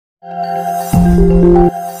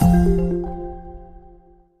My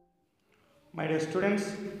dear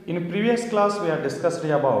students, in previous class we have discussed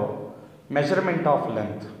about measurement of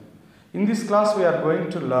length. In this class we are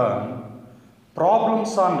going to learn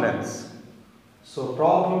problems on lengths. So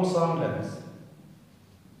problems on lengths.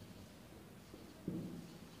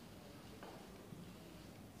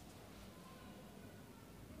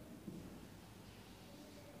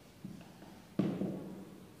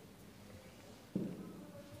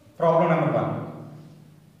 Problem number 1.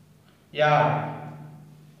 Yard.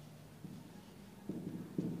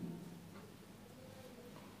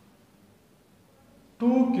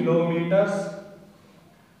 Two kilometers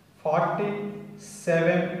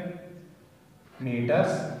 47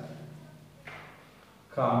 meters,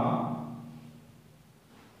 comma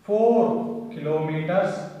 4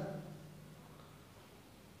 kilometers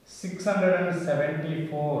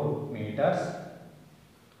 674 meters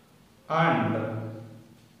and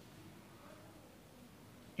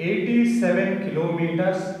 87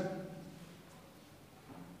 kilometers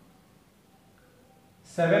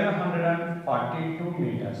 742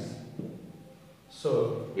 meters.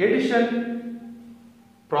 So, addition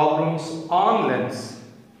problems on lengths.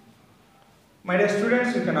 My dear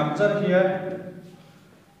students, you can observe here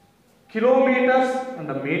kilometers and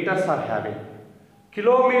the meters are having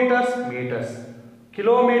kilometers, meters,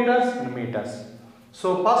 kilometers and meters.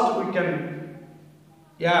 So, first we can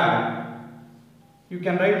add, you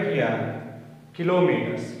can write here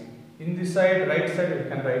kilometers. In this side, right side, you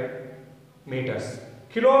can write meters.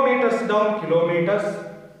 Kilometers down, kilometers,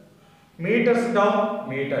 meters down,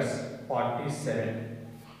 meters, 47.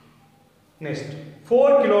 Next,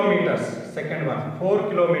 4 kilometers, second one, 4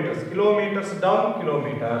 kilometers, kilometers down,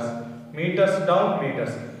 kilometers, meters down,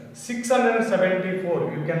 meters,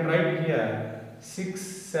 674, you can write here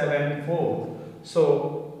 674.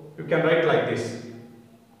 So, you can write like this,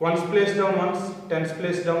 ones place down ones, tens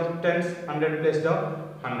place down tens, 100 place down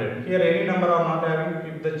 100. Here any number are not having,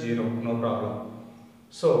 keep the 0, no problem.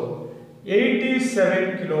 So,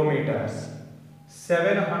 87 kilometers,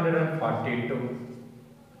 742.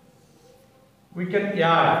 We can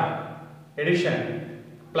add, addition,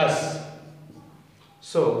 plus.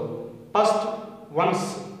 So, first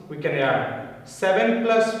once we can add 7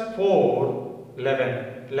 plus 4,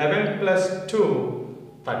 11, 11 plus 2,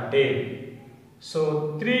 13.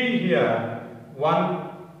 So, 3 here, 1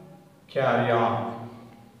 carry on.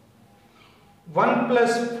 1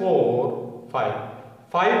 plus 4, 5.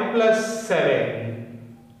 5 plus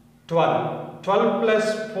 7, 12. 12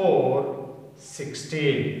 plus 4,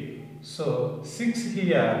 16. So, 6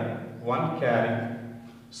 here, 1 carry.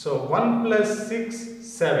 So, 1 plus 6,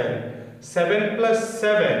 7. 7 plus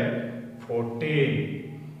 7,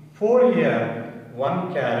 14. 4 here,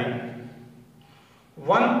 1 carry.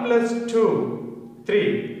 1 plus 2,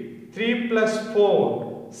 3. 3 plus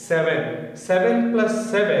 4, 7. 7 plus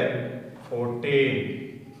 7,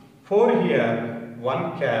 14. 4 here,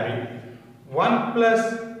 1 carry. 1 plus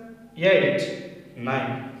 8,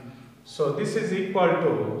 9. So, this is equal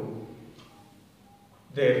to,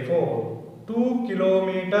 therefore, 2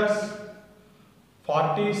 kilometers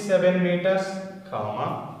 47 meters,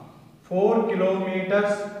 comma 4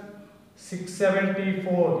 kilometers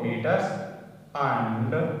 674 meters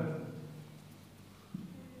and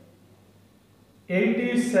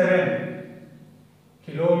 87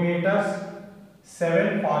 kilometers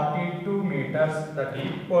 742 meters, that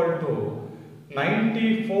equal to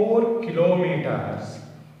 94 kilometers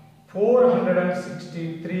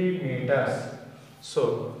 463 meters.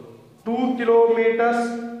 So, 2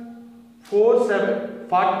 kilometers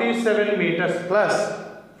 47 meters plus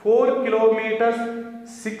 4 kilometers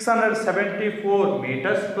 674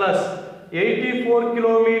 meters plus 84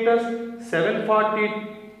 kilometers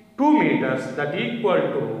 742 meters, that equal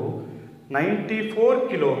to 94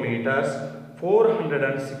 kilometers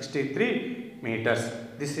 463 meters.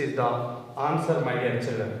 This is the answer, my dear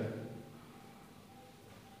children.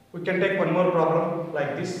 We can take one more problem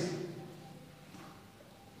like this.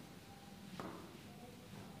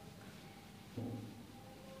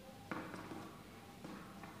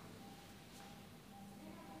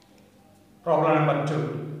 Problem number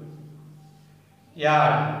 2.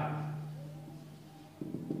 Yard.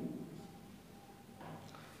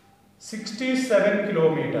 67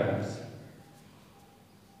 kilometers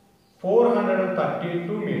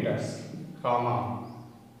 432 meters, comma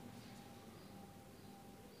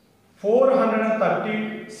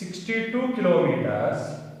 462 kilometers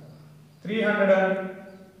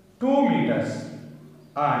 302 meters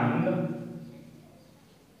and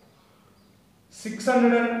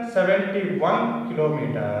 671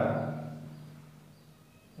 kilometer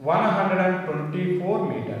 124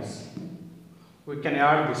 meters. we can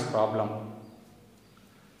add this problem.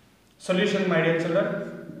 Solution, my dear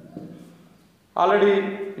children.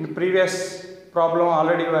 Already in previous problem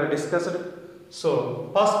already we are discussed.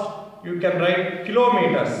 So first you can write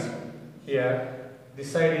kilometers here.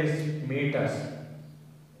 This side is meters.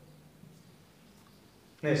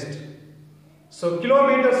 Next. So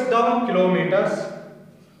kilometers down, kilometers.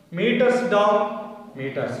 Meters down,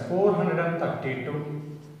 meters. 432.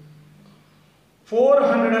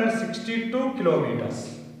 462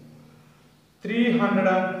 kilometers.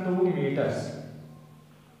 302 meters.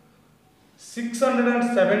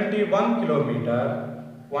 671 kilometer.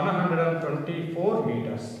 124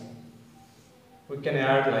 meters. We can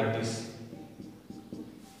add like this.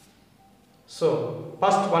 So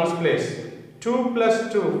first ones place. 2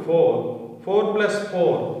 plus 2, 4. 4 plus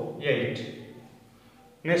 4, 8.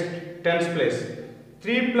 Next, tens place.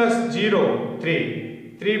 3 plus 0,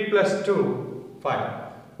 3. 3 plus 2, 5.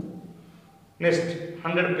 Next,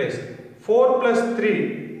 100 place. 4 plus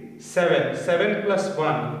 3, 7. 7 plus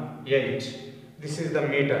 1, 8. This is the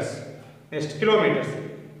meters. Next, kilometers.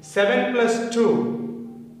 7 plus 2,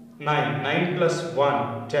 9. 9 plus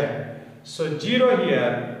 1, 10. So 0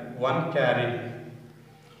 here, 1 carry.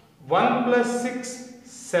 1 plus 6,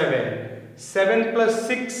 7. 7 plus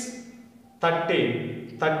 6,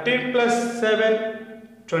 13. 13 plus 7,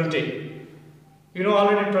 20. You know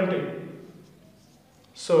already 20.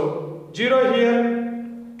 So 0 here,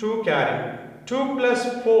 2 carry. 2 plus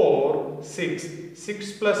 4, 6.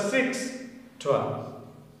 6 plus 6, 12.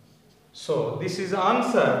 So this is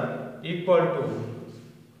answer equal to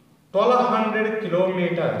 1200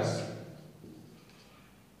 kilometers,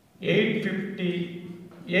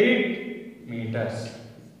 858 meters.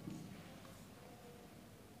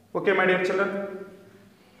 Okay, my dear children.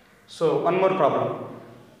 So one more problem.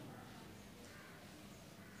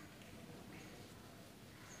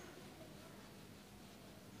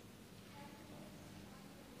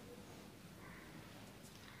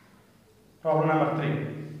 Problem number 3.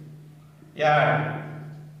 Add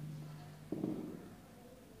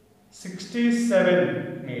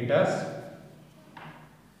 67 meters,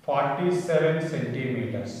 47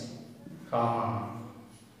 centimeters, comma.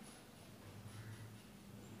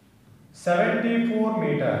 74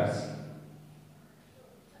 meters,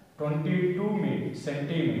 22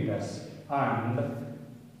 centimeters and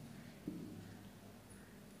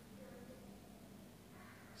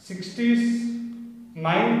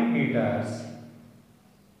 69 meters,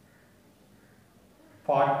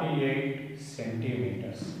 48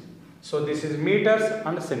 centimeters. So this is meters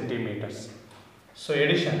and centimeters. So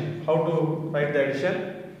addition, how to write the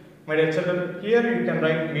addition? My dear children, here you can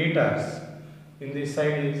write meters. In this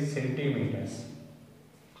side is centimeters.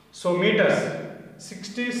 So meters,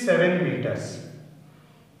 67 meters,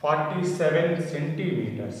 47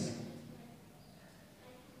 centimeters.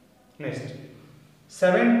 Next,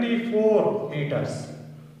 74 meters,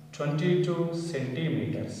 22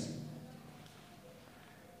 centimeters.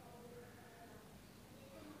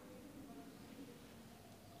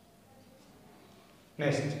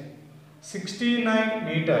 Next, 69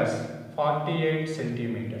 meters, 48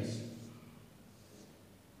 centimeters.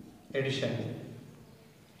 Addition.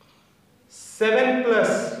 7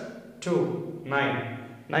 plus 2, 9.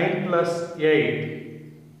 9 plus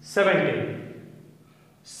 8, 70.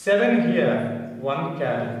 7 here, 1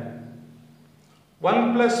 carry.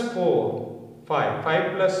 1 plus 4, 5.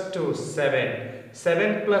 5 plus 2, 7.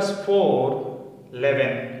 7 plus 4,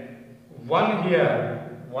 11. 1 here,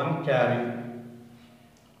 1 carry.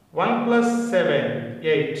 1 plus 7,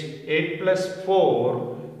 8. 8 plus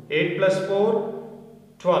 4, 8 plus 4,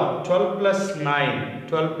 12. 12 plus 9,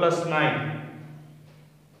 12 plus 9,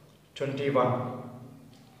 21.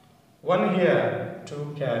 1 here,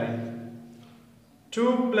 2 carry.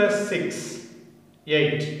 2 plus 6,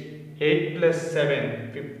 8. 8 plus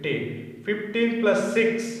 7, 15. 15 plus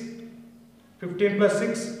 6, 15 plus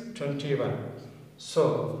 6, 21.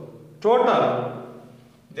 So, total,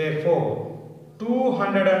 therefore,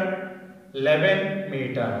 211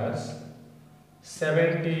 meters,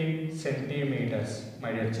 70 centimeters,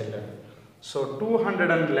 my dear children. So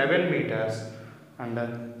 211 meters and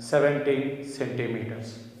 70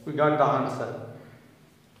 centimeters. We got the answer.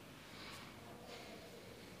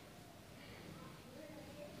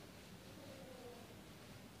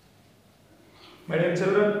 My dear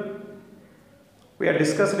children, we are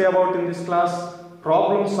discussing about in this class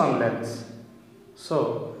problems on lengths.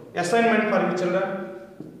 So assignment for you children.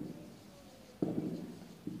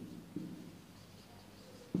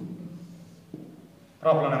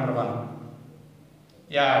 Problem number 1.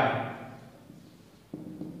 Add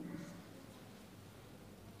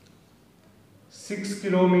 6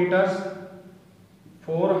 kilometers,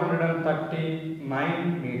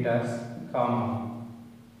 439 meters, comma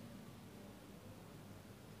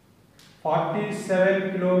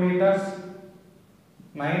 47 kilometers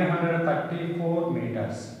 934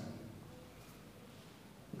 meters,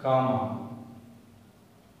 comma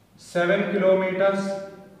 7 kilometers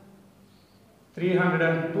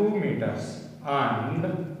 302 meters and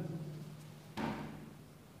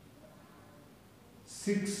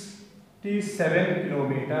 67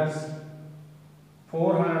 kilometers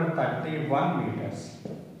 431 meters.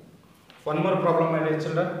 One more problem, my dear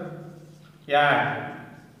children. Yeah.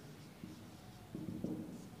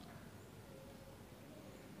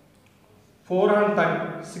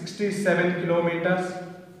 467 kilometers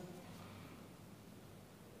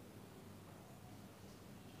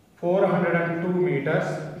 402 meters,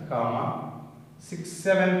 comma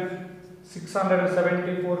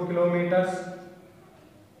 674 kilometers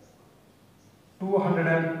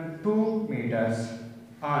 202 meters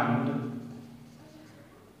and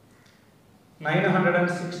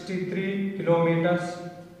 963 kilometers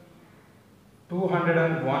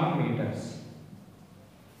 201 meters.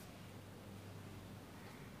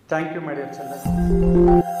 Thank you, my dear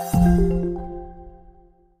children.